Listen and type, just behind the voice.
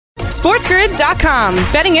SportsGrid.com.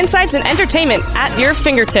 Betting insights and entertainment at your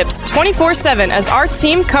fingertips 24/7 as our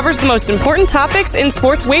team covers the most important topics in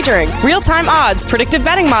sports wagering. Real-time odds, predictive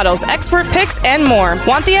betting models, expert picks, and more.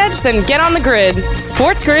 Want the edge? Then get on the grid.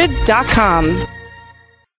 SportsGrid.com.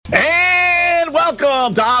 And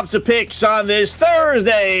welcome to Opposite Picks on this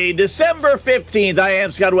Thursday, December 15th. I am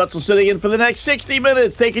Scott Wetzel, sitting in for the next 60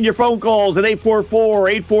 minutes, taking your phone calls at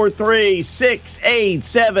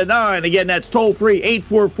 844-843-6879. Again, that's toll-free,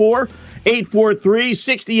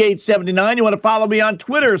 844-843-6879. You want to follow me on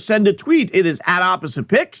Twitter, send a tweet. It is at Opposite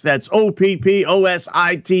Picks. That's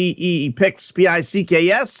OPPOSITE Picks,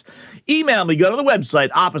 P-I-C-K-S. Email me. Go to the website,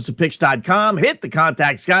 oppositepicks.com. Hit the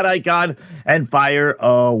contact Scott icon and fire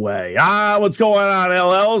away. What's going on,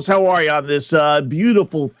 LLs? How are you on this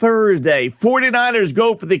beautiful Thursday? 49ers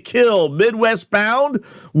go for the kill. Midwest bound.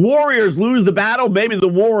 Warriors lose the battle. Maybe the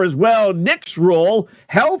war as well. Knicks roll.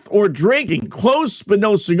 Health or drinking. Close but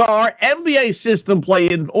no cigar. NBA system play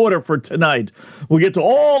in order for tonight. We'll get to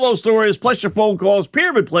all those stories, plus your phone calls,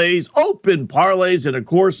 pyramid plays, open parlays, and, of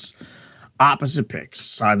course, Opposite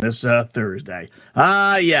Picks on this Thursday.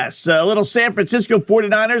 Yes, a little San Francisco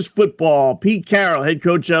 49ers football. Pete Carroll, head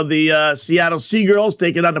coach of the Seattle Seagirls,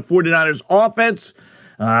 taking on the 49ers offense.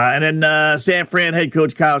 And then San Fran head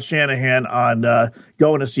coach Kyle Shanahan on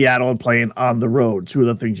going to Seattle and playing on the road. Two of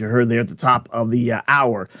the things you heard there at the top of the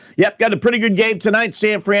hour. Yep, got a pretty good game tonight.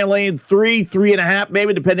 San Fran laying 3.5,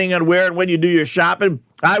 maybe depending on where and when you do your shopping.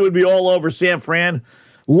 I would be all over San Fran.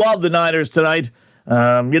 Love the Niners tonight.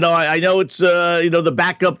 I know it's, the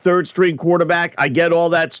backup third-string quarterback. I get all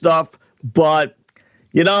that stuff. But,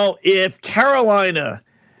 if Carolina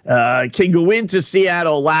can go into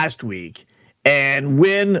Seattle last week and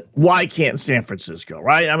win, why can't San Francisco,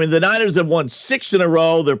 right? I mean, the Niners have won 6 in a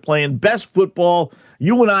row. They're playing best football.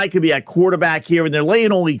 You and I could be at quarterback here, and they're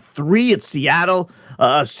laying only 3 at Seattle.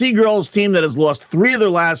 A Seagirls team that has lost 3 of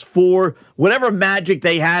their last 4. Whatever magic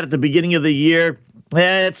they had at the beginning of the year,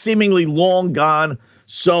 it's seemingly long gone.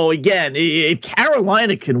 So, again, if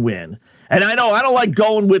Carolina can win, and I know I don't like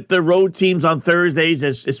going with the road teams on Thursdays,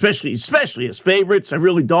 especially as favorites. I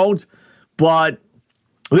really don't. But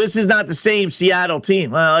this is not the same Seattle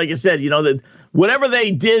team. Like I said, that whatever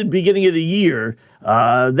they did beginning of the year,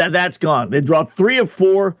 that's gone. They dropped 3 of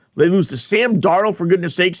 4. They lose to Sam Darnold, for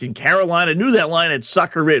goodness sakes, in Carolina. I knew that line had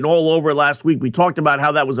sucker written all over it last week. We talked about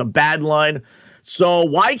how that was a bad line. So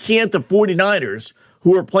why can't the 49ers,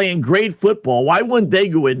 who are playing great football, why wouldn't they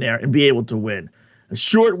go in there and be able to win? A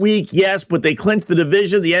short week, yes, but they clinched the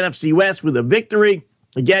division, the NFC West, with a victory.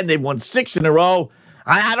 Again, they've won 6 in a row.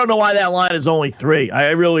 I don't know why that line is only 3. I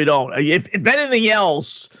really don't. If anything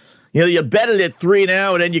else, you bet it at 3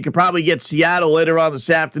 now, and then you could probably get Seattle later on this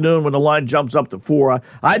afternoon when the line jumps up to 4.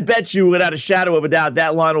 I bet you, without a shadow of a doubt,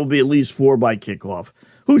 that line will be at least 4 by kickoff.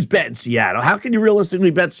 Who's betting Seattle? How can you realistically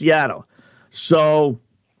bet Seattle? So,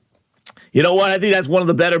 you know what? I think that's one of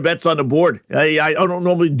the better bets on the board. I don't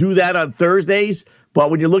normally do that on Thursdays, but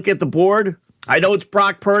when you look at the board, I know it's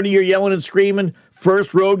Brock Purdy. You're yelling and screaming.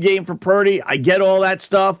 First road game for Purdy. I get all that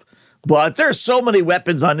stuff, but there's so many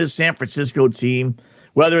weapons on this San Francisco team,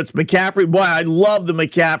 whether it's McCaffrey. Boy, I love the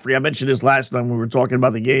McCaffrey. I mentioned this last time when we were talking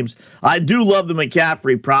about the games. I do love the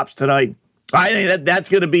McCaffrey props tonight. I think that's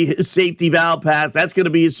going to be his safety valve pass. That's going to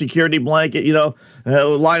be his security blanket,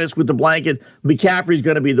 Linus with the blanket. McCaffrey's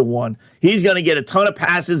going to be the one. He's going to get a ton of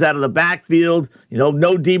passes out of the backfield. No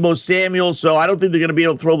Deebo Samuel, so I don't think they're going to be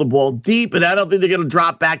able to throw the ball deep, and I don't think they're going to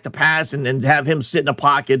drop back to pass and have him sit in a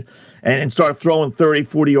pocket and start throwing 30,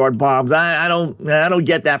 40-yard bombs. I don't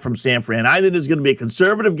get that from San Fran. I think there's going to be a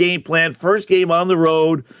conservative game plan, first game on the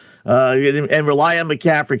road, and rely on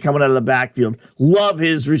McCaffrey coming out of the backfield. Love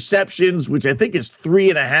his receptions, which I think is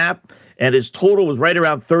 3.5, and his total was right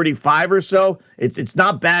around 35 or so. It's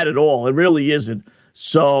not bad at all. It really isn't.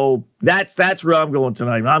 So that's where I'm going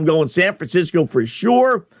tonight. I'm going San Francisco for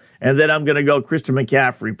sure, and then I'm going to go Christian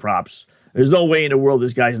McCaffrey props. There's no way in the world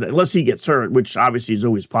this guy's, unless he gets hurt, which obviously is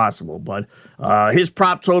always possible. But his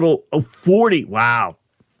prop total of 40, wow.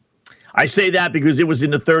 I say that because it was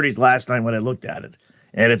in the 30s last time when I looked at it.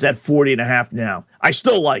 And it's at 40.5 now. I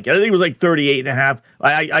still like it. I think it was like 38.5.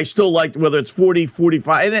 I still like whether it's 40,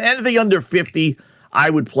 45, and anything under 50, I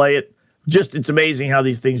would play it. Just, it's amazing how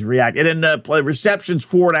these things react. And then receptions,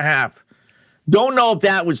 4.5. Don't know if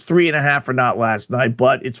that was 3.5 or not last night,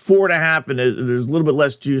 but it's 4.5, and there's a little bit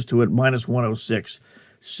less juice to it, minus 106.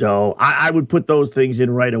 So I would put those things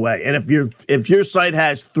in right away. And if your site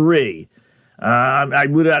has 3, I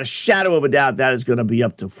would, without a shadow of a doubt, that is going to be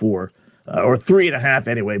up to 4. Or 3.5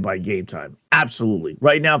 anyway by game time. Absolutely.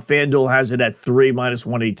 Right now, FanDuel has it at 3 minus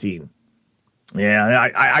 118. Yeah,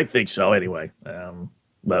 I think so anyway.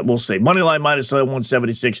 But we'll see. Moneyline minus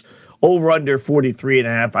 176. Over under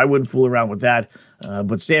 43.5. I wouldn't fool around with that.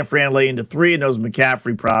 But San Fran laying to 3 and those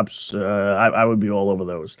McCaffrey props, I would be all over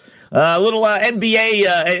those. A little NBA.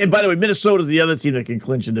 And by the way, Minnesota's the other team that can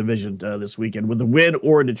clinch a division this weekend with a win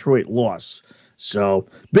or a Detroit loss. So,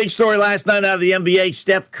 big story last night out of the NBA.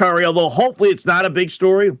 Steph Curry, although hopefully it's not a big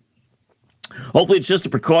story. Hopefully it's just a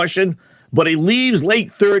precaution. But he leaves late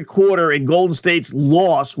third quarter in Golden State's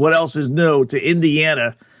loss, what else is new, to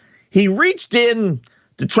Indiana. He reached in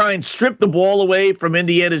to try and strip the ball away from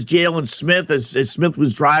Indiana's Jalen Smith as Smith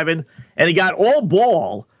was driving, and he got all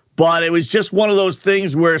ball, but it was just one of those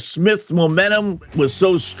things where Smith's momentum was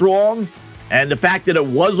so strong, and the fact that it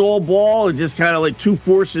was all ball, it just kind of like two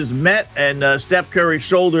forces met, and Steph Curry's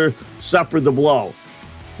shoulder suffered the blow.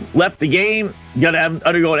 Left the game, got to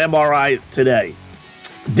undergo an MRI today.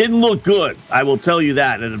 Didn't look good, I will tell you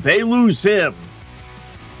that, and if they lose him,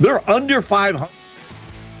 they're under 500.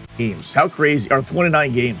 Games. How crazy, or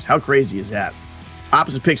 29 games. How crazy is that?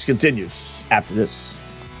 Opposite Picks continues after this.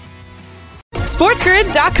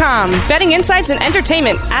 SportsGrid.com. Betting insights and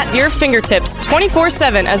entertainment at your fingertips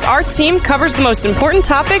 24/7 as our team covers the most important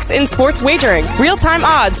topics in sports wagering. Real-time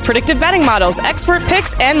odds, predictive betting models, expert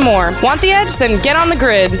picks, and more. Want the edge? Then get on the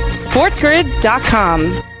grid.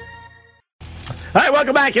 SportsGrid.com. All right,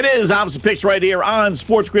 welcome back. It is Opposite Picks right here on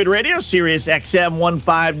Sports Grid Radio, Sirius XM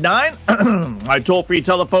 159. Our toll-free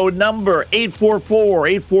telephone number,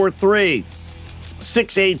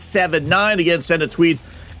 844-843-6879. Again, send a tweet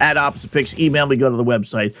at Opposite Picks. Email me, go to the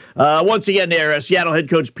website. Once again there, Seattle head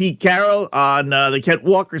coach Pete Carroll on the Kent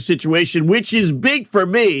Walker situation, which is big for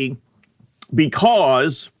me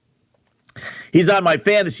because he's on my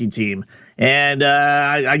fantasy team. And,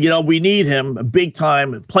 we need him big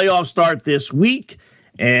time. Playoff start this week.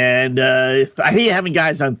 And I hate having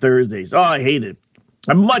guys on Thursdays. Oh, I hate it.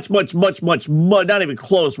 I'm much, not even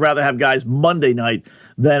close, rather have guys Monday night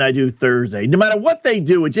than I do Thursday. No matter what they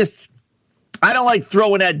do, I don't like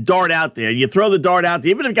throwing that dart out there. You throw the dart out there,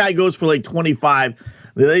 even if a guy goes for like 25,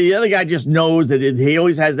 the other guy just knows that he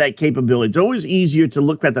always has that capability. It's always easier to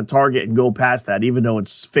look at the target and go past that, even though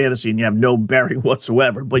it's fantasy and you have no bearing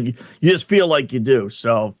whatsoever. But you just feel like you do.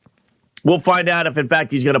 So we'll find out if, in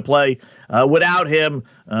fact, he's going to play. Without him,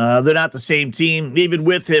 they're not the same team. Even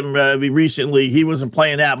with him recently, he wasn't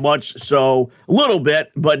playing that much. So a little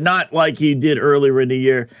bit, but not like he did earlier in the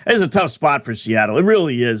year. It's a tough spot for Seattle. It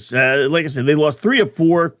really is. Like I said, they lost 3 of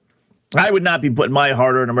 4. I would not be putting my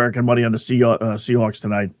hard-earned American money on the Seahawks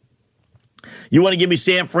tonight. You want to give me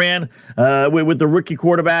San Fran with the rookie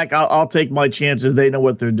quarterback? I'll take my chances. They know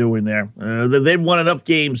what they're doing there. They've won enough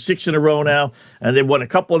games, 6 in a row now, and they've won a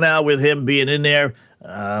couple now with him being in there.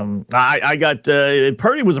 I got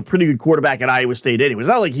Purdy was a pretty good quarterback at Iowa State anyway. It's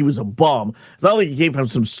not like he was a bum. It's not like he came from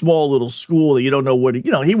some small little school that you don't know what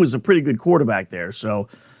he was a pretty good quarterback there. So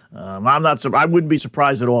I wouldn't be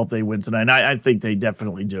surprised at all if they win tonight. I think they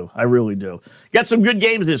definitely do. I really do. Got some good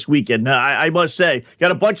games this weekend. I must say,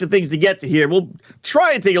 got a bunch of things to get to here. We'll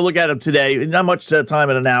try and take a look at them today. Not much time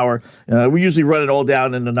in an hour. We usually run it all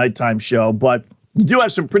down in the nighttime show, but you do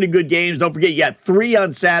have some pretty good games. Don't forget, you got 3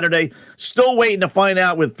 on Saturday. Still waiting to find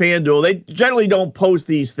out with FanDuel. They generally don't post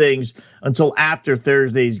these things until after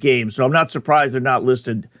Thursday's game, so I'm not surprised they're not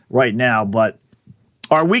listed right now, but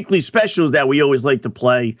our weekly specials that we always like to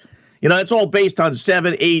play, it's all based on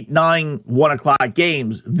 7, 8, 9, 1 o'clock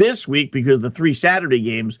games. This week, because the 3 Saturday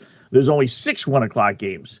games, there's only 6 1 o'clock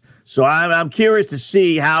games. So I'm curious to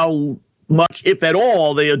see how much, if at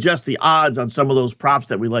all, they adjust the odds on some of those props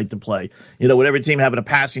that we like to play. With every team having a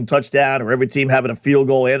passing touchdown or every team having a field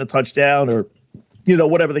goal and a touchdown or,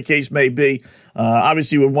 whatever the case may be.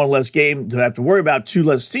 Obviously, with 1 less game to have to worry about, 2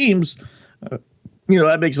 less teams,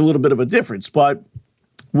 that makes a little bit of a difference. But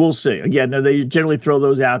we'll see. Again, they generally throw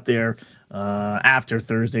those out there after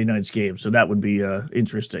Thursday night's game, so that would be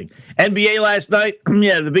interesting. NBA last night,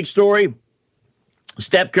 the big story,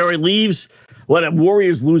 Steph Curry leaves.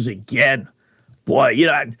 Warriors lose again. Boy,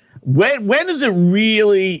 when is it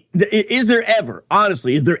really, is there ever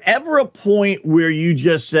a point where you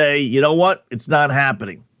just say, you know what, it's not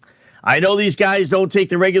happening? I know these guys don't take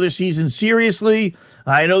the regular season seriously.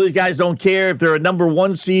 I know these guys don't care if they're a number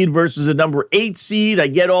 1 seed versus a number 8 seed. I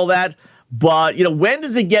get all that. But, when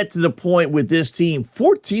does it get to the point with this team,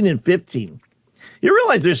 14-15? You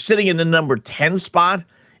realize they're sitting in the number 10 spot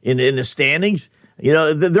in the standings?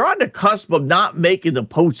 They're on the cusp of not making the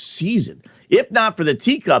postseason. If not for the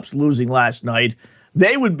Teacups losing last night,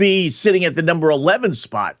 they would be sitting at the number 11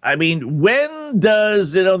 spot. I mean, when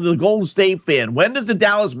does, the Golden State fan, when does the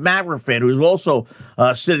Dallas Maverick fan, who's also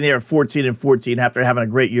sitting there at 14-14 after having a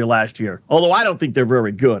great year last year? Although I don't think they're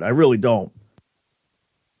very good. I really don't.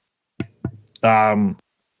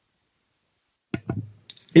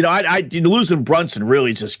 Losing Brunson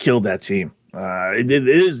really just killed that team. It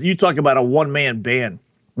is. You talk about a one-man band.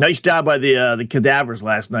 Nice job by the Cadavers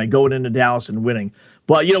last night, going into Dallas and winning.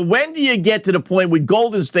 But, when do you get to the point with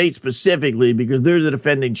Golden State specifically, because they're the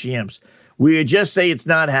defending champs, where you just say it's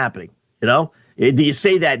not happening? Do you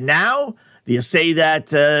say that now? Do you say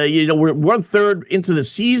that, we're 1/3 into the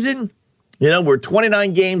season? We're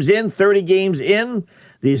 29 games in, 30 games in.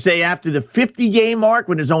 Do you say after the 50-game mark,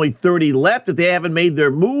 when there's only 30 left, if they haven't made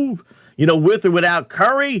their move, with or without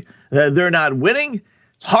Curry, they're not winning?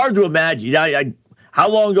 It's hard to imagine. How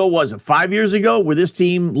long ago was it? 5 years ago, where this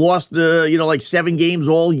team lost, 7 games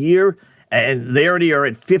all year, and they already are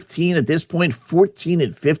at 15 at this point,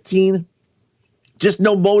 14-15. Just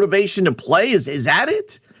no motivation to play. Is that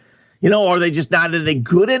it? Are they just not any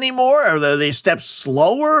good anymore? Are they a step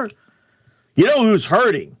slower? Who's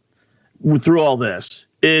hurting through all this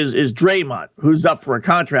is Draymond, who's up for a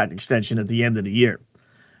contract extension at the end of the year.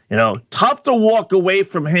 Tough to walk away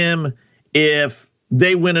from him if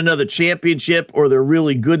they win another championship or they're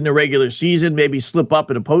really good in the regular season, maybe slip up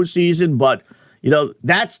in the postseason. But,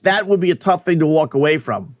 that would be a tough thing to walk away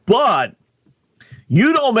from. But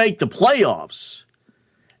you don't make the playoffs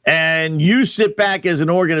and you sit back as an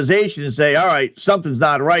organization and say, all right, something's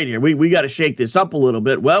not right here. We got to shake this up a little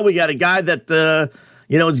bit. Well, we got a guy that,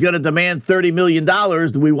 is going to demand $30 million.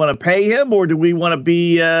 Do we want to pay him, or do we want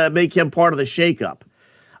to make him part of the shakeup?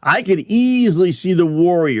 I could easily see the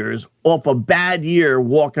Warriors off a bad year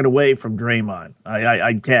walking away from Draymond.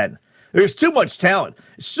 I can. There's too much talent.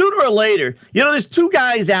 Sooner or later, there's two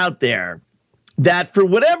guys out there that for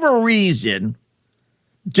whatever reason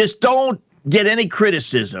just don't get any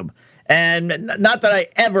criticism. And not that I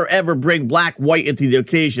ever bring black, white into the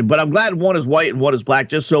occasion, but I'm glad one is white and one is black,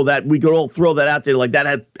 just so that we could all throw that out there like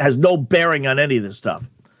that has no bearing on any of this stuff.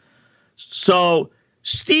 So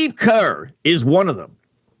Steve Kerr is one of them.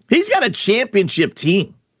 He's got a championship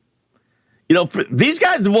team. These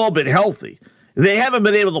guys have all been healthy. They haven't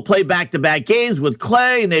been able to play back-to-back games with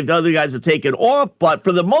Clay, and other guys have taken off. But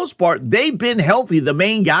for the most part, they've been healthy, the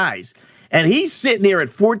main guys. And he's sitting here at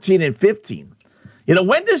 14-15.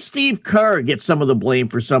 When does Steve Kerr get some of the blame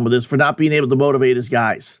for some of this, for not being able to motivate his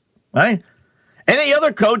guys? Right? Any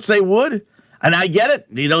other coach, they would. And I get it.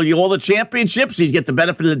 All the championships, he's get the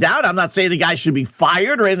benefit of the doubt. I'm not saying the guy should be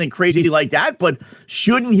fired or anything crazy like that, but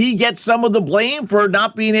shouldn't he get some of the blame for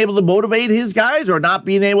not being able to motivate his guys or not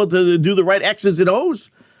being able to do the right X's and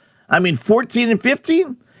O's?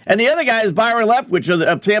 14-15. And the other guy is Byron Leftwich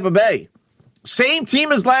of Tampa Bay. Same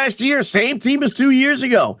team as last year, same team as 2 years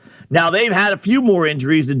ago. Now, they've had a few more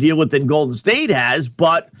injuries to deal with than Golden State has,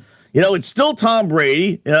 but it's still Tom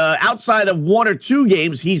Brady. Outside of 1 or 2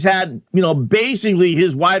 games, he's had, basically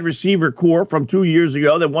his wide receiver core from 2 years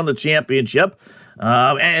ago that won the championship.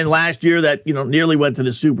 And last year that, nearly went to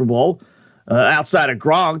the Super Bowl outside of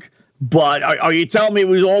Gronk. But are you telling me it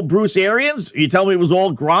was all Bruce Arians? Are you telling me it was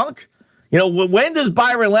all Gronk? When does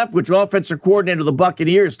Byron Leftwich, offensive coordinator of the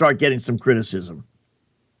Buccaneers, start getting some criticism?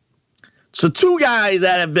 So 2 guys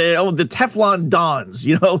that have been the Teflon Dons,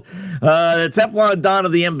 the Teflon Don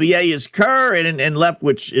of the NBA is Kerr, and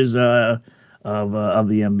Leftwich is of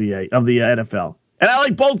the NBA, of the NFL. And I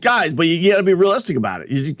like both guys, but you got to be realistic about it.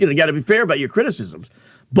 You got to be fair about your criticisms.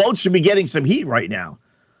 Both should be getting some heat right now,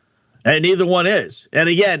 and neither one is. And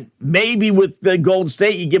again, maybe with the Golden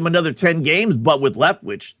State, you give him another 10 games, but with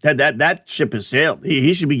Leftwich, that ship has sailed.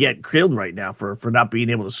 He should be getting killed right now for not being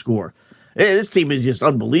able to score. This team is just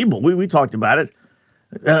unbelievable. We talked about it.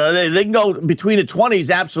 They can go between the 20s,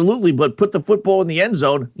 absolutely, but put the football in the end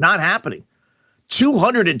zone, not happening.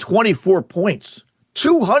 224 points.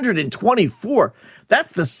 224.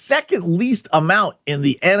 That's the second least amount in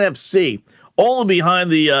the NFC, all behind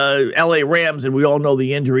the LA Rams, and we all know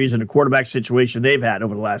the injuries and the quarterback situation they've had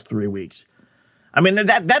over the last 3 weeks.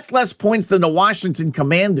 That's less points than the Washington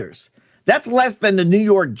Commanders. That's less than the New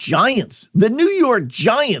York Giants. The New York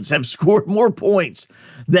Giants have scored more points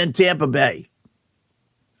than Tampa Bay.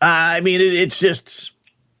 It's just,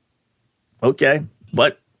 okay,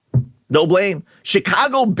 but no blame.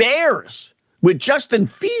 Chicago Bears with Justin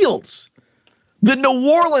Fields. The New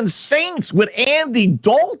Orleans Saints with Andy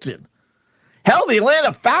Dalton. Hell, the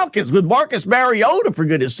Atlanta Falcons with Marcus Mariota, for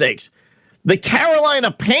goodness sakes. The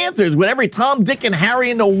Carolina Panthers with every Tom, Dick, and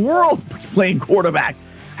Harry in the world playing quarterback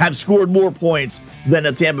have scored more points than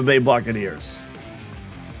the Tampa Bay Buccaneers.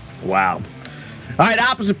 Wow. All right,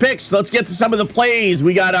 opposite picks. Let's get to some of the plays.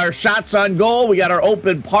 We got our shots on goal. We got our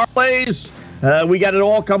open parlays. We got it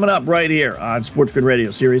all coming up right here on Sports Grid Radio,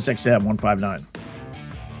 Sirius XM 159.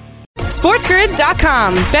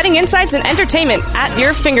 SportsGrid.com. Betting insights and entertainment at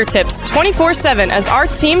your fingertips 24/7 as our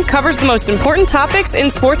team covers the most important topics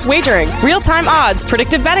in sports wagering. Real-time odds,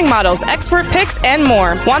 predictive betting models, expert picks, and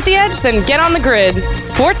more. Want the edge? Then get on the grid.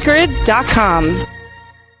 SportsGrid.com.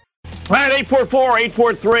 All right,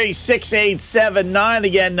 844-843-6879.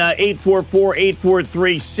 Again,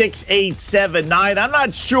 844-843-6879. I'm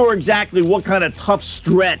not sure exactly what kind of tough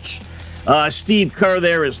stretch Steve Kerr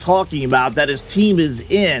there is talking about that his team is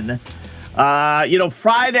in.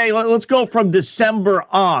 Friday, let's go from December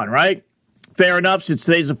on, right? Fair enough, since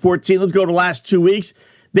today's the 14th. Let's go to the last 2 weeks.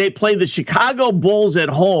 They played the Chicago Bulls at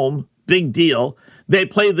home, big deal. They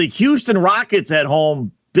played the Houston Rockets at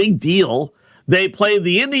home, big deal. They played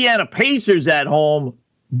the Indiana Pacers at home,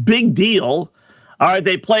 big deal. All right,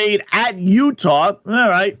 they played at Utah. All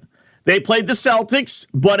right. They played the Celtics,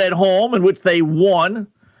 but at home, in which they won.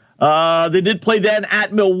 They did play then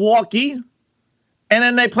at Milwaukee. And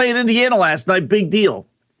then they played Indiana last night, big deal.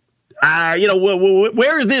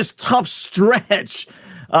 Where is this tough stretch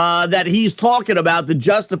that he's talking about to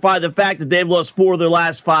justify the fact that they've lost 4 of their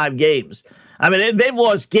last 5 games? I mean, they've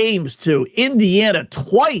lost games to Indiana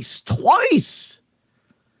twice.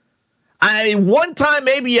 I mean, one time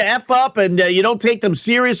maybe you F up and you don't take them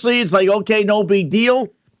seriously. It's like, okay, no big deal.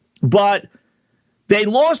 But they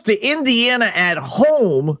lost to Indiana at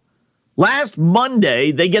home last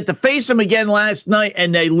Monday. They get to face them again last night,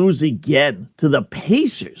 and they lose again to the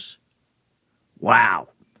Pacers. Wow.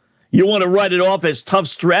 You want to write it off as tough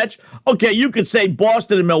stretch? Okay, you could say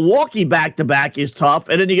Boston and Milwaukee back-to-back is tough,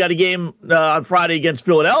 and then you got a game on Friday against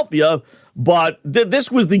Philadelphia, but this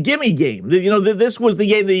was the gimme game. This was the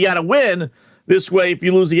game that you got to win. This way, if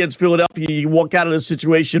you lose against Philadelphia, you walk out of the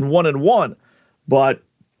situation 1-1. But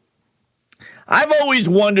I've always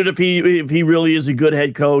wondered if he really is a good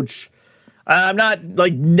head coach. I'm not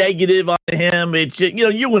negative on him. It's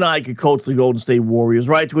you and I could coach the Golden State Warriors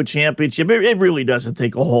right to a championship. It really doesn't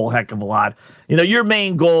take a whole heck of a lot. Your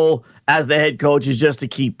main goal as the head coach is just to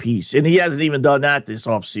keep peace, and he hasn't even done that this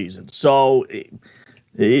offseason. So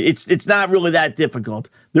it's not really that difficult.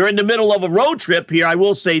 They're in the middle of a road trip here. I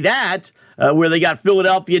will say that where they got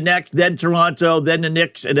Philadelphia next, then Toronto, then the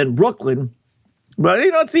Knicks, and then Brooklyn. But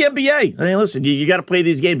it's the NBA. I mean, listen, you got to play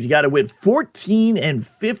these games. You got to win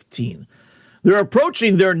 14-15. They're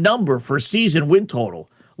approaching their number for season win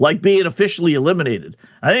total, like being officially eliminated.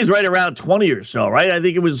 I think it's right around 20 or so, right? I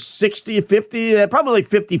think it was 60, 50, probably like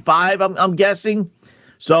 55, I'm guessing.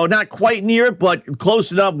 So not quite near it, but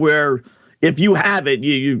close enough where if you have it,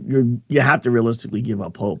 you have to realistically give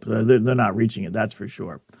up hope. They're not reaching it, that's for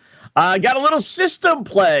sure. Got a little system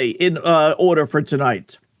play in order for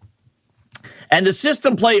tonight. And the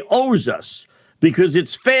system play owes us because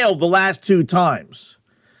it's failed the last 2 times.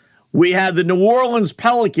 We have the New Orleans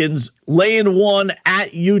Pelicans laying 1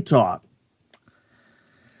 at Utah.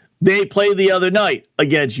 They played the other night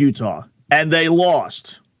against Utah, and they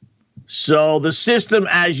lost. So the system,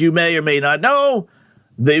 as you may or may not know,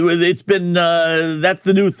 that's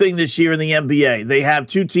the new thing this year in the NBA. They have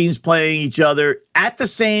 2 teams playing each other at the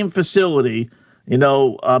same facility,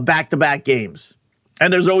 back-to-back games.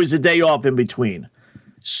 And there's always a day off in between.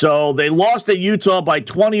 So they lost at Utah by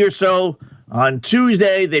 20 or so. On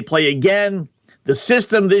Tuesday, they play again. The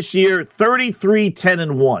system this year,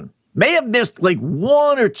 33-10-1. May have missed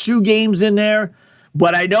 1 or 2 games in there,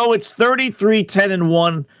 but I know it's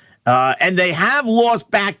 33-10-1. And they have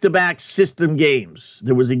lost back-to-back system games.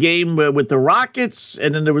 There was a game with the Rockets,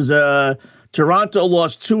 and then there was Toronto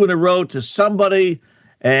lost 2 in a row to somebody.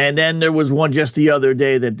 And then there was one just the other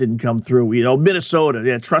day that didn't come through.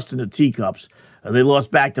 Minnesota, trusting the teacups. They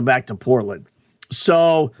lost back-to-back to Portland.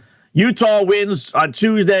 So Utah wins on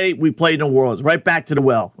Tuesday. We play New Orleans. Right back to the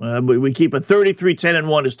well. We keep it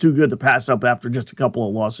 33-10-1. It's too good to pass up after just a couple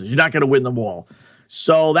of losses. You're not going to win them all.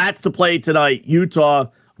 So that's the play tonight. Utah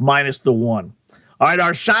minus the 1. All right,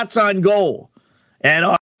 our shots on goal and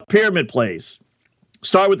our pyramid plays.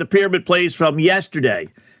 Start with the pyramid plays from yesterday.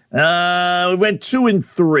 We went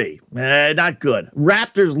 2-3. Not good.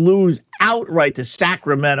 Raptors lose outright to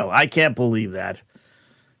Sacramento. I can't believe that.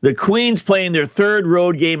 The Queens playing their 3rd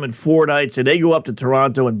road game in 4 nights, and they go up to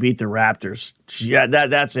Toronto and beat the Raptors. Yeah,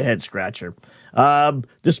 that's a head scratcher.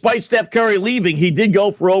 Despite Steph Curry leaving, he did go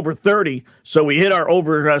for over 30, so we hit our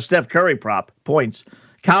over Steph Curry prop points.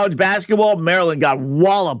 College basketball, Maryland got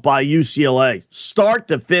walloped by UCLA. Start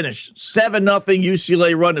to finish. 7-0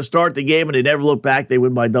 UCLA run to start the game, and they never look back. They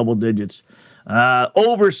win by double digits.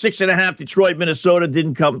 Over 6.5 Detroit, Minnesota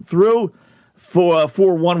didn't come through.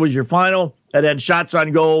 4-1 was your final. And then shots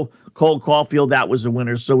on goal, Cole Caulfield, that was the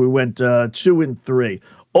winner. So we went 2-3.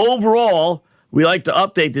 Overall, we like to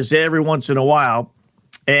update this every once in a while.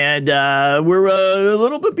 And we're a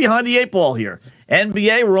little bit behind the 8 ball here.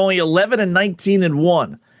 NBA, we're only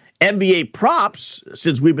 11-19-1. NBA props,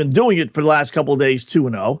 since we've been doing it for the last couple of days,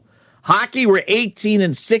 2-0. Hockey, we're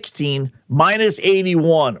 18-16, minus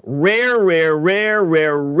 81. Rare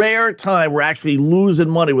time we're actually losing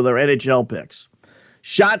money with our NHL picks.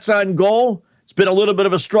 Shots on goal, it's been a little bit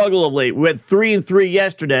of a struggle of late. We went 3-3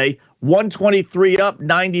 yesterday, 123 up,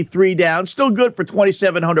 93 down. Still good for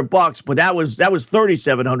 $2,700, but that was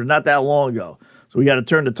 $3,700 not that long ago. So we got to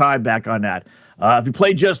turn the tide back on that. If you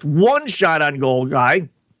play just one shot on goal, guy,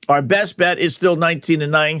 our best bet is still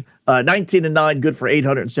 19-9, good for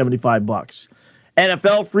 $875.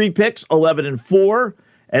 NFL free picks 11-4,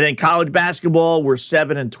 and then college basketball we're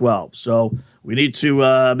 7-12. So we need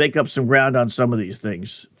to make up some ground on some of these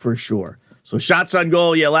things for sure. So shots on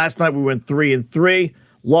goal, yeah. Last night we went 3-3,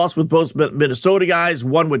 lost with both Minnesota guys,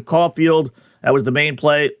 one with Caulfield. That was the main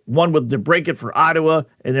play. One with DeBrincat for Ottawa,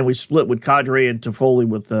 and then we split with Kadri and Toffoli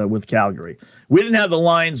with Calgary. We didn't have the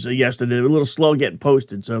lines yesterday. They were a little slow getting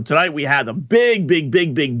posted. So tonight we had a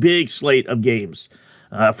big slate of games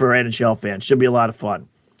for NHL fans. Should be a lot of fun.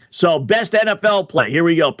 So best NFL play. Here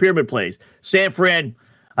we go. Pyramid plays. San Fran.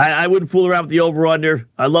 I wouldn't fool around with the over-under.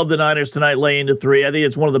 I love the Niners tonight laying to 3. I think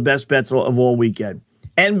it's one of the best bets of all weekend.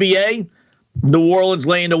 NBA. New Orleans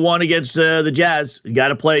laying to 1 against the Jazz. You got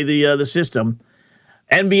to play the system.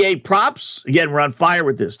 NBA props. Again, we're on fire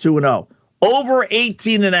with this. 2-0. Over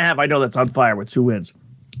 18.5. I know that's on fire with 2 wins.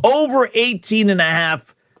 Over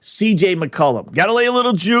 18.5. CJ McCollum. Got to lay a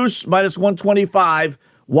little juice. Minus 125.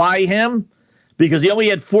 Why him? Because he only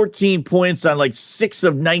had 14 points on like 6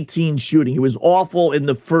 of 19 shooting. He was awful in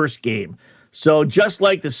the first game. So just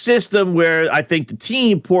like the system where I think the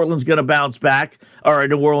team, Portland's going to bounce back, or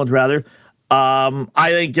New Orleans rather, I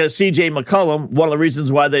think C.J. McCollum, one of the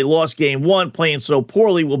reasons why they lost game 1, playing so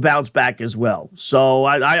poorly, will bounce back as well. So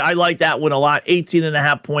I like that one a lot.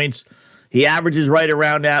 18.5 points. He averages right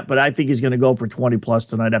around that, but I think he's going to go for 20-plus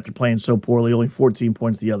tonight after playing so poorly. Only 14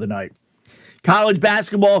 points the other night. College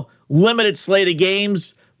basketball, limited slate of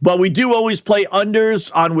games, but we do always play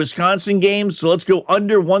unders on Wisconsin games. So let's go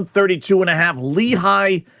under 132.5.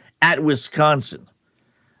 Lehigh at Wisconsin.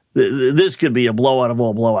 This could be a blowout of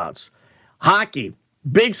all blowouts. Hockey,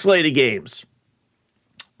 big slate of games.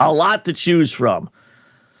 A lot to choose from.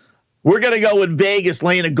 We're going to go with Vegas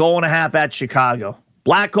laying 1.5 at Chicago.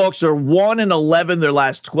 Blackhawks are 1-11 their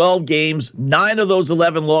last 12 games. 9 of those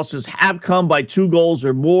 11 losses have come by 2 goals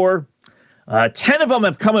or more. 10 of them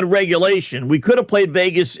have come in regulation. We could have played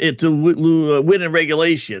Vegas to win in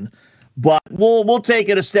regulation, but we'll take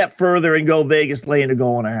it a step further and go Vegas laying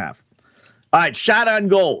 1.5. All right, shot on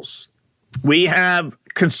goals. We have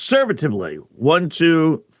conservatively 1,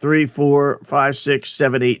 2, 3, 4, 5, 6,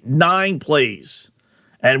 7, 8, 9 plays,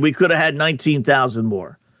 and we could have had 19,000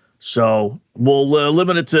 more. So we'll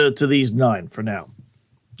limit it to these 9 for now.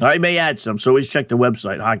 I may add some, so always check the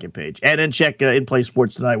website, hockey page. And then check In Play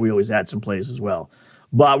Sports tonight. We always add some plays as well.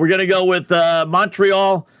 But we're going to go with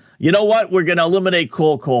Montreal. You know what? We're going to eliminate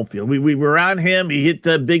Cole Caulfield. We were on him. He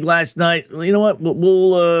hit big last night. You know what?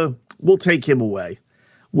 We'll take him away.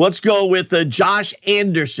 Let's go with Josh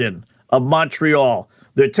Anderson of Montreal.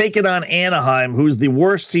 They're taking on Anaheim, who's the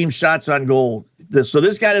worst team shots on goal. So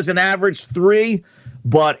this guy doesn't average 3,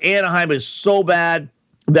 but Anaheim is so bad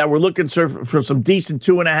that we're looking for some decent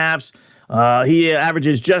 2.5s. He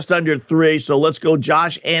averages just under 3, so let's go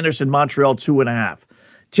Josh Anderson, Montreal, 2.5.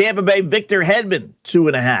 Tampa Bay, Victor Hedman,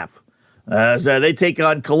 2.5. As they take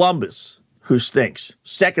on Columbus, who stinks.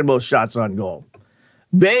 Second most shots on goal.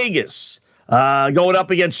 Vegas, going up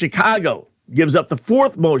against Chicago, gives up the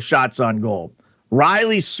 4th most shots on goal.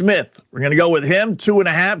 Riley Smith, we're going to go with him,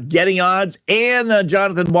 2.5, getting odds, and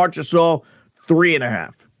Jonathan Marchessault,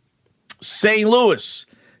 3.5. St. Louis,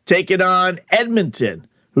 taking on Edmonton,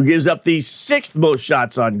 who gives up the 6th most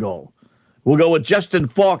shots on goal. We'll go with Justin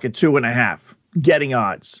Falk at 2.5, getting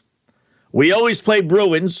odds. We always play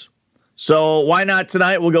Bruins, so why not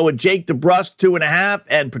tonight? We'll go with Jake DeBrusk, 2.5,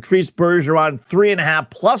 and Patrice Bergeron,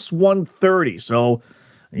 3.5, plus 130. So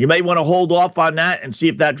you may want to hold off on that and see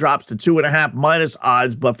if that drops to 2.5 minus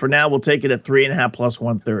odds, but for now, we'll take it at 3.5 plus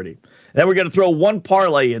 130. Then we're going to throw one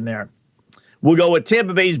parlay in there. We'll go with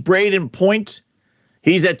Tampa Bay's Braden Point.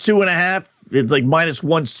 He's at 2.5. It's like minus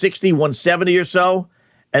 160, 170 or so.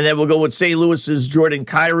 And then we'll go with St. Louis's Jordan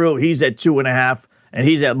Kyrou. He's at 2.5, and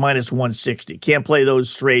he's at minus 160. Can't play those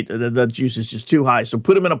straight. The juice is just too high. So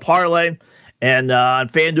put him in a parlay, and on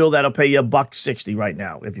FanDuel, that'll pay you $1.60 right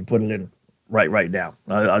now if you put it in right now.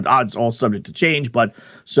 Odds all subject to change. But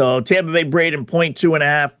so Tampa Bay Braden Point,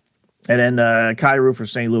 2.5, and then Kyrou for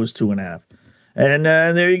St. Louis, 2.5. And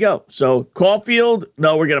there you go. So Caulfield,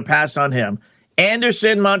 no, we're going to pass on him.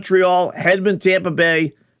 Anderson, Montreal. Hedman, Tampa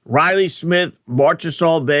Bay. Riley Smith,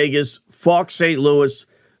 Marchessault, Vegas. Falk, St. Louis.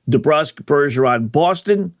 DeBrusque, Bergeron,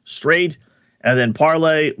 Boston, straight. And then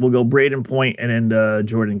parlay, we'll go Braden Point and then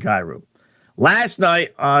Jordan Kyrou. Last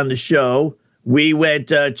night on the show, we went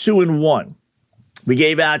 2-1. We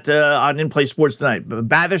gave out on In-Play Sports Tonight.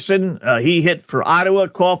 Batherson, he hit for Ottawa.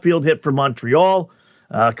 Caulfield hit for Montreal.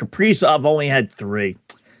 Kaprizov only had 3.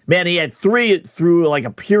 Man, he had 3 through like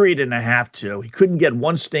a period and a half, too. He couldn't get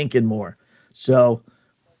one stinking more. So,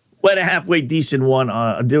 went a halfway decent one,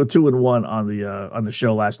 2-1 on the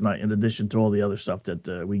show last night, in addition to all the other stuff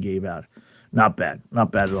that we gave out. Not bad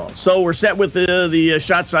at all. So we're set with the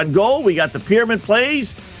shots on goal. We got the pyramid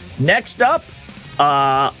plays. Next up,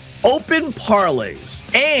 open parlays.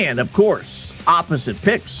 And, of course, opposite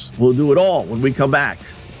picks. We'll do it all when we come back.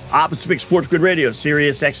 Opposite Pick Sports Grid Radio,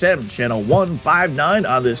 Sirius XM, channel 159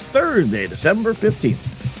 on this Thursday, December 15th.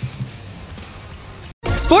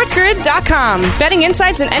 SportsGrid.com. Betting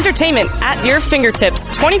insights and entertainment at your fingertips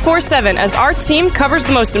 24/7 as our team covers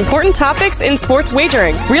the most important topics in sports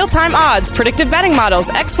wagering. Real-time odds, predictive betting models,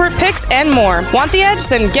 expert picks, and more. Want the edge?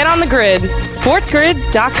 Then get on the grid.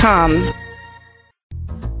 SportsGrid.com.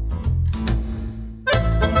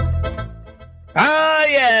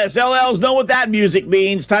 Yes, LLs know what that music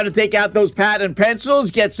means. Time to take out those pad and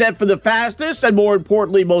pencils, get set for the fastest and, more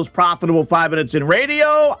importantly, most profitable 5 minutes in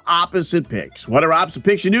radio, Opposite Picks. What are Opposite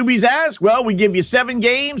Picks, you newbies ask? Well, we give you 7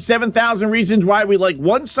 games, 7,000 reasons why we like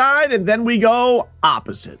one side, and then we go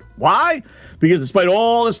opposite. Why? Because despite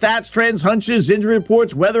all the stats, trends, hunches, injury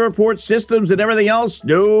reports, weather reports, systems, and everything else,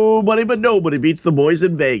 nobody beats the boys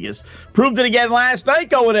in Vegas. Proved it again last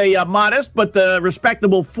night, going a modest but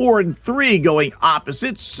respectable 4-3 going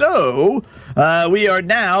opposite. So we are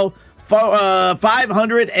now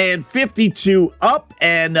 552 up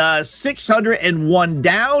and 601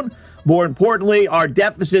 down. More importantly, our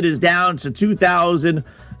deficit is down to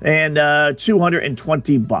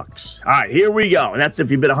 $2,220. All right, here we go. That's if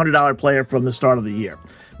you've been a $100 player from the start of the year.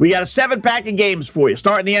 We got a 7-pack of games for you.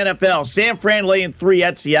 Starting the NFL, San Fran laying 3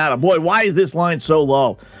 at Seattle. Boy, why is this line so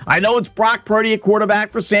low? I know it's Brock Purdy at quarterback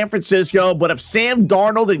for San Francisco, but if Sam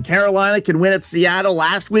Darnold in Carolina can win at Seattle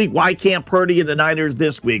last week, why can't Purdy and the Niners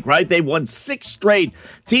this week, right? They won 6 straight.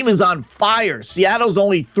 Team is on fire. Seattle's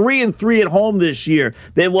only 3-3 at home this year.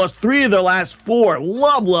 They lost 3 of their last 4.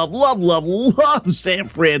 Love San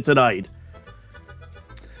Fran tonight.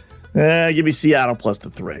 Give me Seattle plus the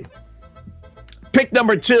 3. Pick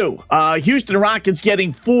number 2, Houston Rockets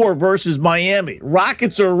getting 4 versus Miami.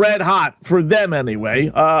 Rockets are red hot, for them anyway.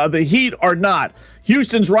 The Heat are not.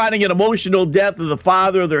 Houston's riding an emotional death of the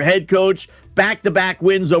father of their head coach. Back-to-back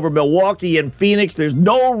wins over Milwaukee and Phoenix. There's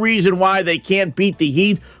no reason why they can't beat the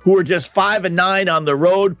Heat, who are just 5-9 on the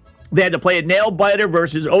road. They had to play a nail-biter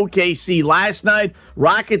versus OKC last night.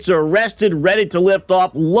 Rockets are rested, ready to lift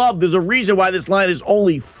off. There's a reason why this line is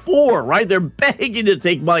only 4, right? They're begging to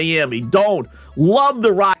take Miami. Don't. Love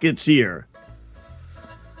the Rockets here.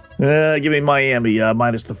 Give me Miami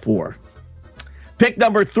minus the 4. Pick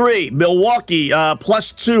number 3, Milwaukee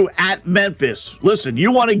plus 2 at Memphis. Listen,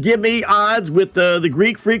 you want to give me odds with the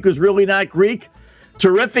Greek Freak who's really not Greek?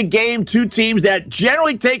 Terrific game, 2 teams that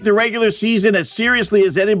generally take the regular season as seriously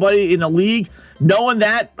as anybody in the league. Knowing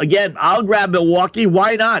that, again, I'll grab Milwaukee.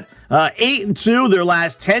 Why not? 8-2 their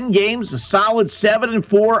last 10 games, a solid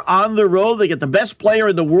 7-4 on the road. They get the best player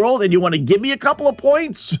in the world, and you want to give me a couple of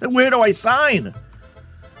points? Where do I sign?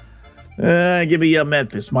 Give me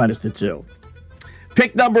Memphis minus the 2.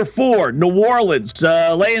 Pick number 4, New Orleans,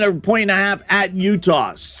 laying a 1.5 at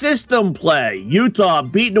Utah. System play. Utah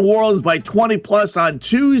beat New Orleans by 20+ on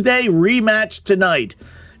Tuesday. Rematch tonight.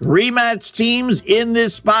 Rematch teams in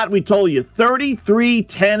this spot, we told you,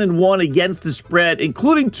 33-10-1 against the spread,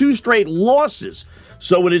 including 2 straight losses.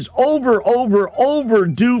 So it is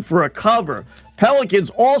overdue for a cover.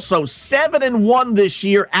 Pelicans also 7-1 this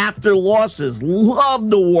year after losses. Love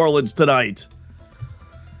New Orleans tonight.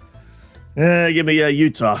 Give me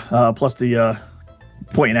Utah plus the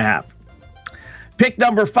 1.5. Pick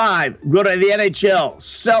number 5. Go to the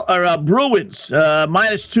NHL. Bruins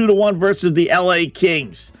minus 2-1 versus the LA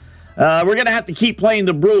Kings. We're going to have to keep playing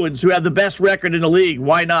the Bruins, who have the best record in the league.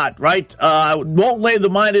 Why not, right? Won't lay the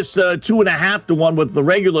minus 2.5-1 with the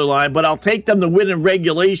regular line, but I'll take them to win in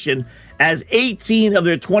regulation as 18 of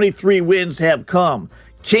their 23 wins have come.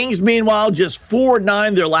 Kings, meanwhile, just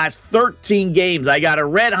 4-9 their last 13 games. I got a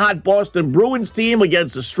red-hot Boston Bruins team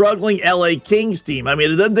against a struggling LA Kings team. I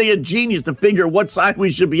mean, it doesn't take a genius to figure what side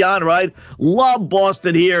we should be on, right? Love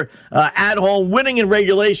Boston here at home, winning in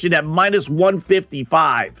regulation at minus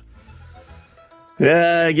 155.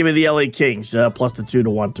 Give me the LA Kings plus the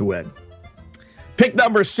 2-1 to win. Pick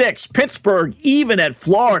number 6, Pittsburgh even at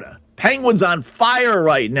Florida. Penguins on fire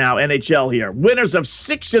right now, NHL here. Winners of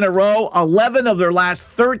 6 in a row, 11 of their last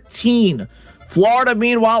 13. Florida,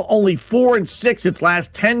 meanwhile, only 4-6 its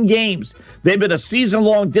last 10 games. They've been a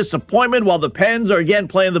season-long disappointment, while the Pens are again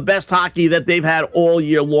playing the best hockey that they've had all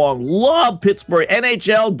year long. Love Pittsburgh.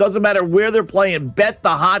 NHL, doesn't matter where they're playing. Bet the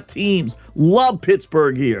hot teams. Love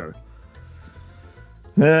Pittsburgh here.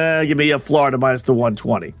 Give me a Florida minus the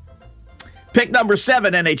 120. Pick number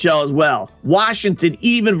 7, NHL as well. Washington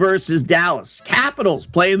even versus Dallas. Capitals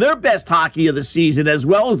playing their best hockey of the season as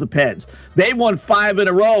well as the Pens. They won 5 in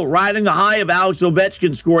a row, riding the high of Alex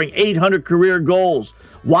Ovechkin scoring 800 career goals.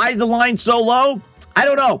 Why is the line so low? I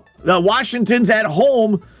don't know. Washington's at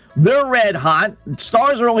home. They're red hot.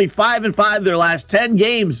 Stars are only 5-5 their last 10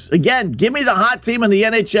 games. Again, give me the hot team in the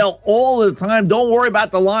NHL all the time. Don't worry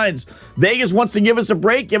about the lines. Vegas wants to give us a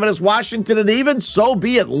break, giving us Washington and even. So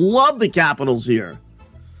be it. Love the Capitals here.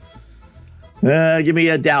 Give me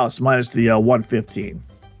a Dallas minus the 115.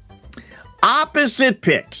 Opposite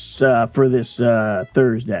picks for this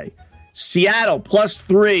Thursday. Seattle plus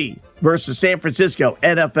 3 versus San Francisco,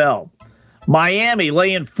 NFL. Miami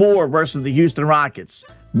laying 4 versus the Houston Rockets.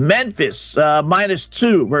 Memphis minus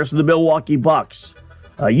 2 versus the Milwaukee Bucks.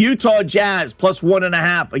 Utah Jazz plus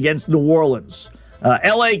 1.5 against New Orleans.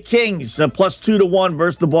 LA Kings plus 2-1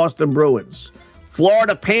 versus the Boston Bruins.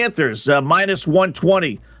 Florida Panthers minus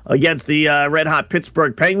 120 against the red hot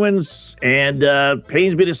Pittsburgh Penguins. And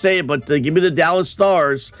pains me to say it, but give me the Dallas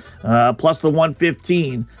Stars plus the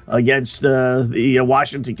 115 against the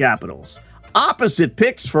Washington Capitals. Opposite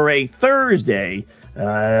picks for a Thursday.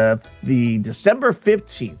 The December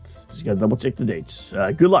 15th. Just got to double check the dates.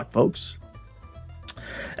 Good luck, folks.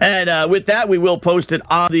 And with that, we will post it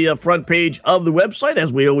on the front page of the website,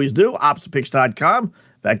 as we always do, oppositepicks.com. In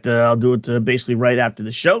fact, I'll do it basically right after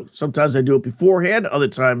the show. Sometimes I do it beforehand, other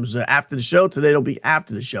times after the show. Today it'll be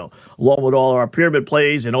after the show, along with all our pyramid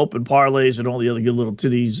plays and open parlays and all the other good little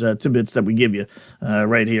tidbits that we give you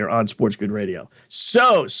right here on Sports Grid Radio.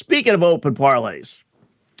 So, speaking of open parlays,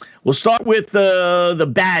 we'll start with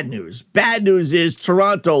the bad news. Bad news is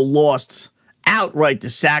Toronto lost outright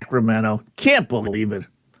to Sacramento. Can't believe it.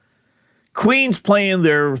 Queens playing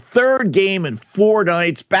their 3rd game in 4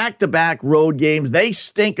 nights, back-to-back road games. They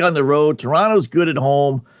stink on the road. Toronto's good at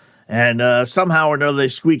home. And somehow or another, they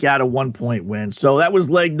squeak out a 1-point win. So that was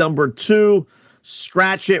leg number 2.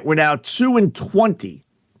 Scratch it. We're now 2-20.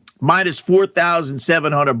 Minus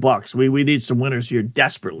 $4,700. We need some winners here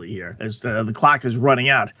desperately here as the clock is running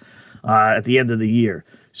out at the end of the year.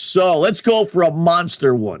 So let's go for a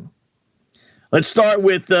monster one. Let's start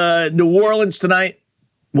with New Orleans tonight.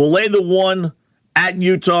 We'll lay the 1 at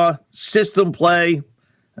Utah. System play.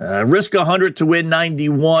 Risk 100 to win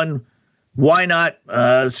 91. Why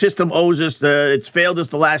not? System owes us. It's failed us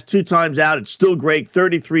the last 2 times out. It's still great.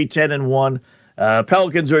 33-10-1.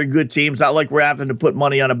 Pelicans are a good team. It's not like we're having to put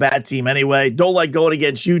money on a bad team anyway. Don't like going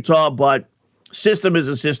against Utah, but system is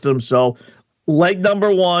a system. So leg number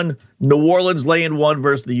 1, New Orleans laying 1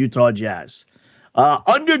 versus the Utah Jazz.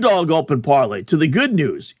 Underdog open parlay. To the good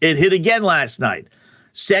news, it hit again last night.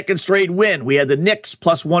 2nd straight win. We had the Knicks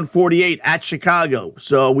plus 148 at Chicago.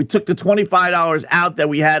 So we took the $25 out that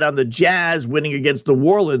we had on the Jazz winning against New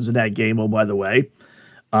Orleans in that game, oh, by the way.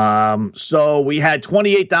 So we had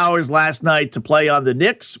 $28 last night to play on the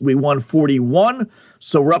Knicks. We won 41.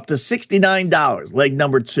 So we're up to $69, leg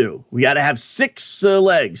number 2. We got to have 6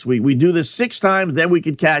 legs. We do this 6 times, then we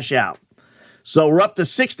could cash out. So we're up to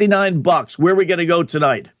 $69. Where are we going to go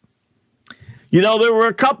tonight? You know, there were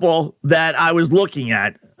a couple that I was looking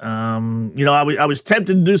at. I was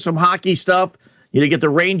tempted to do some hockey stuff. Get the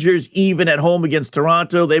Rangers even at home against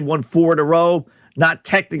Toronto. They've won 4 in a row. Not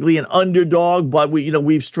technically an underdog, but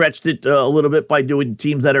we've stretched it a little bit by doing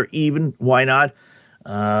teams that are even. Why not?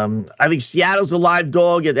 I think Seattle's a live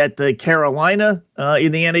dog at the Carolina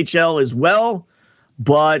in the NHL as well.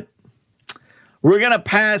 But we're going to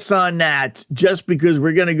pass on that just because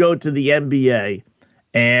we're going to go to the NBA.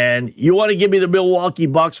 And you want to give me the Milwaukee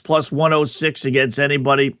Bucks plus 106 against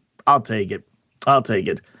anybody? I'll take it.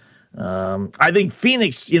 I think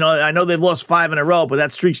Phoenix, I know they've lost 5 in a row, but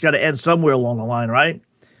that streak's got to end somewhere along the line, right?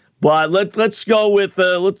 But let's go with,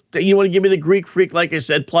 you want to give me the Greek Freak, like I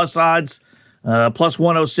said, plus odds, plus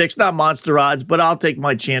 106, not monster odds, but I'll take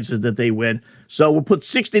my chances that they win. So we'll put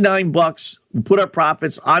 $69. We'll put our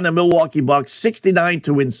profits on the Milwaukee Bucks, 69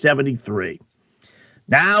 to win 73.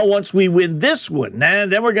 Now, once we win this one,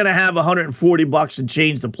 then we're going to have $140 and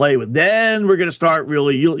change to play with. Then we're going to start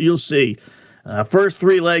really, you'll see. First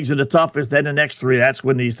 3 legs are the toughest. Then the next 3, that's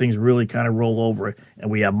when these things really kind of roll over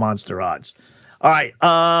and we have monster odds. All right,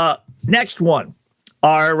 next one.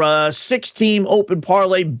 Our 6-team open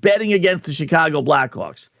parlay betting against the Chicago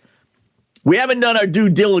Blackhawks. We haven't done our due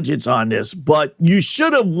diligence on this, but you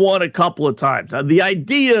should have won a couple of times. The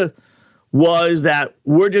idea was that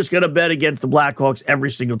we're just going to bet against the Blackhawks every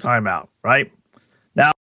single time out, right?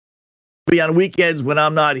 Now, be on weekends when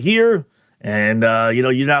I'm not here, and,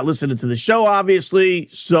 you're not listening to the show, obviously.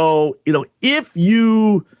 So, if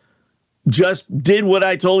you just did what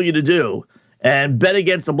I told you to do and bet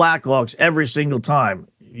against the Blackhawks every single time,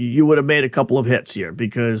 you would have made a couple of hits here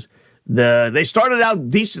because they started out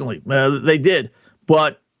decently. They did.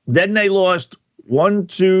 But then they lost 1,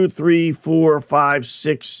 2, 3, 4, 5,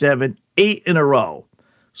 6, 7, 8 in a row.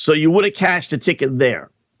 So you would have cashed a ticket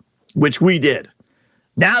there, which we did.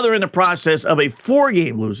 Now they're in the process of a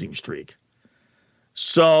 4-game losing streak.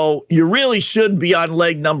 So you really should be on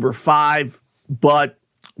leg number 5, but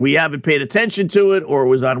we haven't paid attention to it, or it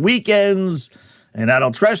was on weekends, and I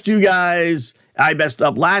don't trust you guys. I messed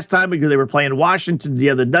up last time because they were playing Washington the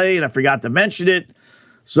other day, and I forgot to mention it.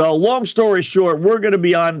 So long story short, we're going to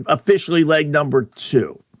be on officially leg number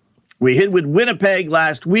 2. We hit with Winnipeg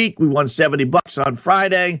last week. We won $70 on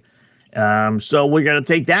Friday. So we're going to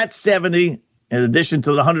take that 70 in addition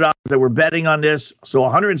to the $100 that we're betting on this. So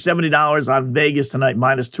 $170 on Vegas tonight,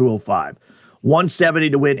 minus 205. 170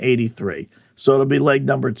 to win 83. So it'll be leg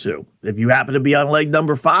number 2. If you happen to be on leg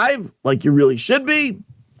number 5, like you really should be,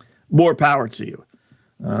 more power to you.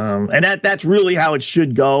 And that's really how it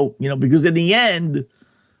should go, because in the end,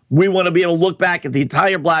 we want to be able to look back at the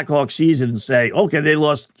entire Blackhawks season and say, okay, they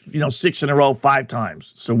lost, 6 in a row 5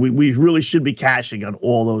 times. So we really should be cashing on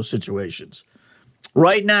all those situations.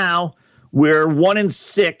 Right now, we're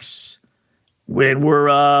 1-6 when we're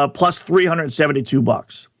plus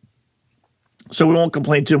 $372. So we won't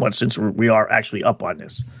complain too much since we are actually up on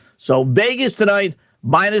this. So Vegas tonight,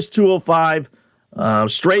 minus 205.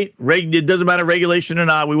 Straight, it doesn't matter regulation or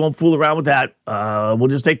not. We won't fool around with that. We'll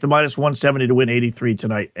just take the minus 170 to win 83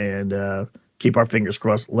 tonight and keep our fingers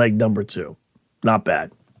crossed. Leg number 2. Not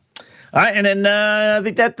bad. All right, and then I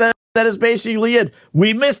think that is basically it.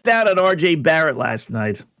 We missed out on R.J. Barrett last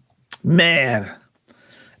night. Man,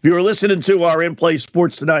 if you were listening to our In-Play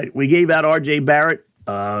Sports tonight, we gave out R.J. Barrett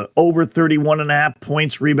over 31.5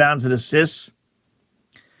 points, rebounds, and assists.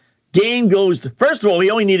 Game goes to, first of all, we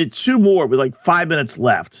only needed 2 more with like 5 minutes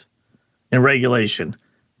left in regulation.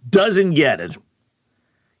 Doesn't get it.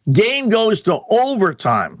 Game goes to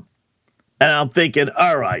overtime. And I'm thinking,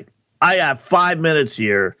 all right, I have 5 minutes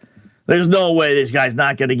here. There's no way this guy's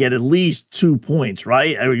not going to get at least 2 points,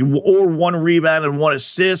 right? Or 1 rebound and 1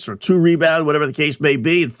 assist, or 2 rebounds, whatever the case may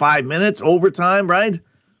be, in 5 minutes, overtime, right?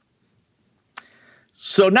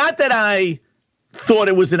 So not that I thought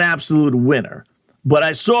it was an absolute winner, but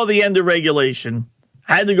I saw the end of regulation,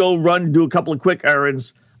 had to go do a couple of quick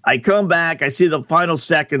errands. I come back, I see the final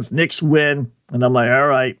seconds, Knicks win, and I'm like, all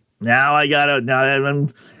right, now I got to, now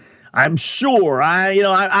I'm sure,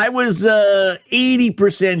 I was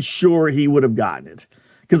 80% sure he would have gotten it,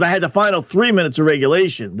 because I had the final 3 minutes of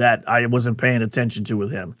regulation that I wasn't paying attention to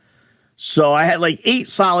with him. So I had like 8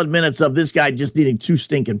 solid minutes of this guy just needing 2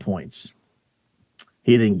 stinking points.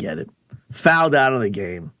 He didn't get it. Fouled out of the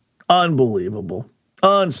game. Unbelievable.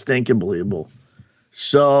 Unstinking believable.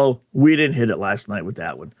 So we didn't hit it last night with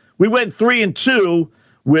that one. We went 3-2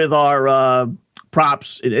 with our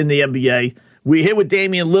props in the NBA. We hit with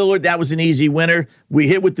Damian Lillard. That was an easy winner. We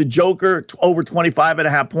hit with the Joker, over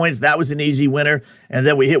 25.5 points. That was an easy winner. And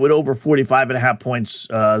then we hit with over 45.5 points,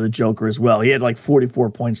 the Joker as well. He had like 44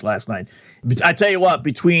 points last night. I tell you what,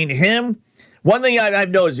 between him, one thing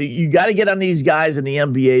I've noticed, you got to get on these guys in the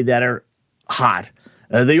NBA that are hot.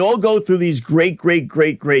 They all go through these great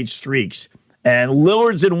streaks. And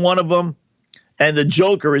Lillard's in one of them, and the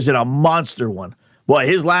Joker is in a monster one. Well,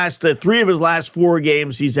 his last 3 of his last 4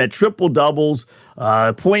 games, he's had triple doubles.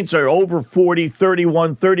 Points are over 40,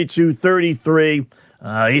 31, 32, 33.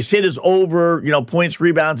 He's hit his over, points,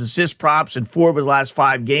 rebounds, assist props in 4 of his last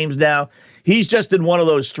 5 games now. He's just in one of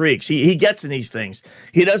those streaks. He gets in these things.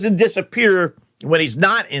 He doesn't disappear when he's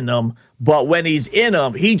not in them, but when he's in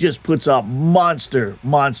them, he just puts up monster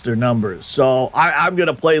numbers. So I'm going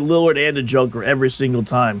to play Lillard and the Joker every single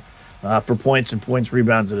time for points,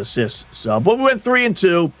 rebounds, and assists. So, but we went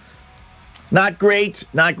 3-2. Not great.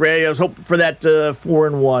 I was hoping for that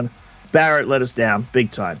 4-1. Barrett let us down big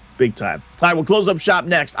time. All right, we'll close up shop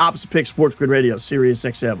next. Opposite Pick Sports Grid Radio, Sirius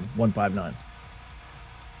XM 159.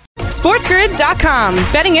 SportsGrid.com.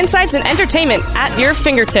 Betting insights and entertainment at your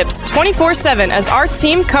fingertips 24/7 as our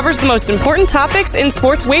team covers the most important topics in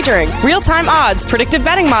sports wagering. Real-time odds, predictive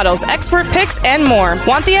betting models, expert picks, and more.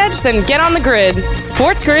 Want the edge? Then get on the grid.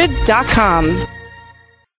 SportsGrid.com.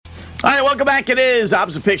 All right, welcome back. It is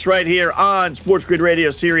Opposite Picks right here on Sports Grid Radio,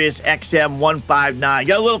 Sirius XM 159.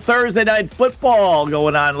 Got a little Thursday night football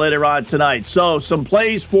going on later on tonight. So, some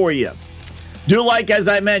plays for you. Do like, as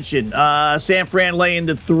I mentioned, San Fran laying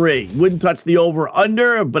the 3. Wouldn't touch the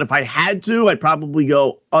over-under, but if I had to, I'd probably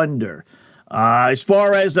go under. As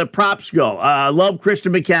far as props go, love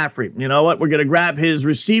Christian McCaffrey. You know what? We're going to grab his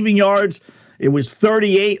receiving yards. It was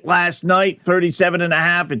 38 last night,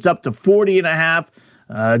 37.5. It's up to 40.5.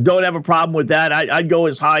 Don't have a problem with that. I'd go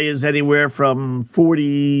as high as anywhere from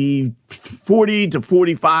 40 to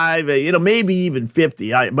 45, maybe even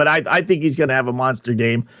 50. But I think he's going to have a monster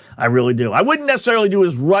game. I really do. I wouldn't necessarily do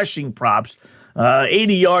his rushing props.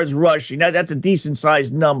 80 yards rushing, that's a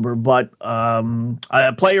decent-sized number. But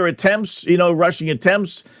player attempts, rushing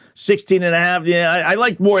attempts, 16.5. Yeah, I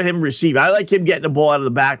like more of him receiving. I like him getting the ball out of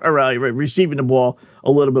the back, or receiving the ball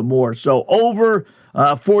a little bit more. So over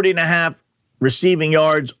 40.5. receiving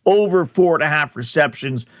yards, over 4.5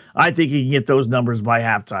 receptions. I think he can get those numbers by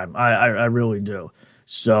halftime. I really do.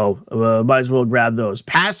 So might as well grab those.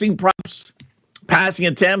 Passing props, passing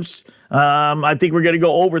attempts. I think we're going to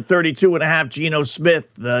go over 32.5. Geno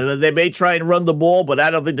Smith. They may try and run the ball, but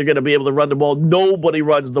I don't think they're going to be able to run the ball. Nobody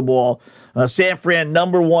runs the ball. San Fran,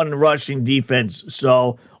 number 1 in rushing defense.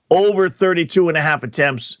 So over 32.5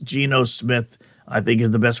 attempts, Geno Smith, I think,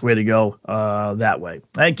 is the best way to go that way.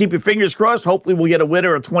 And keep your fingers crossed. Hopefully we'll get a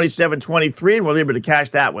winner of 27-23, and we'll be able to cash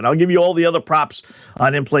that one. I'll give you all the other props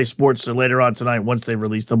on In-Play Sports later on tonight once they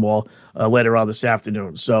release them all later on this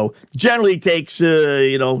afternoon. So generally it takes,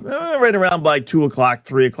 right around by 2 o'clock,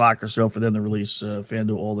 3 o'clock or so for them to release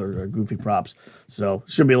FanDuel all their goofy props. So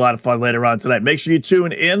should be a lot of fun later on tonight. Make sure you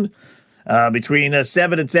tune in. Between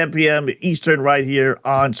 7 and 10 p.m. Eastern right here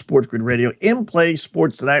on Sports Grid Radio. In-Play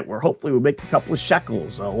Sports tonight, where hopefully we'll make a couple of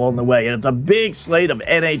shekels along the way. And it's a big slate of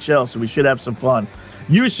NHL, so we should have some fun.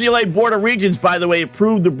 UCLA Board of Regents, by the way,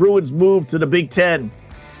 approved the Bruins' move to the Big Ten.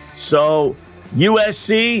 So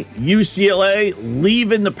USC, UCLA,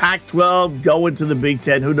 leaving the Pac-12, going to the Big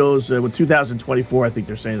Ten. Who knows? With 2024, I think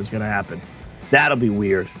they're saying it's going to happen. That'll be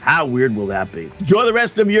weird. How weird will that be? Enjoy the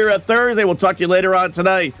rest of your Thursday. We'll talk to you later on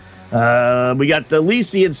tonight. We got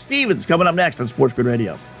Lisi and Stevens coming up next on Sports Grid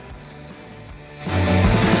Radio.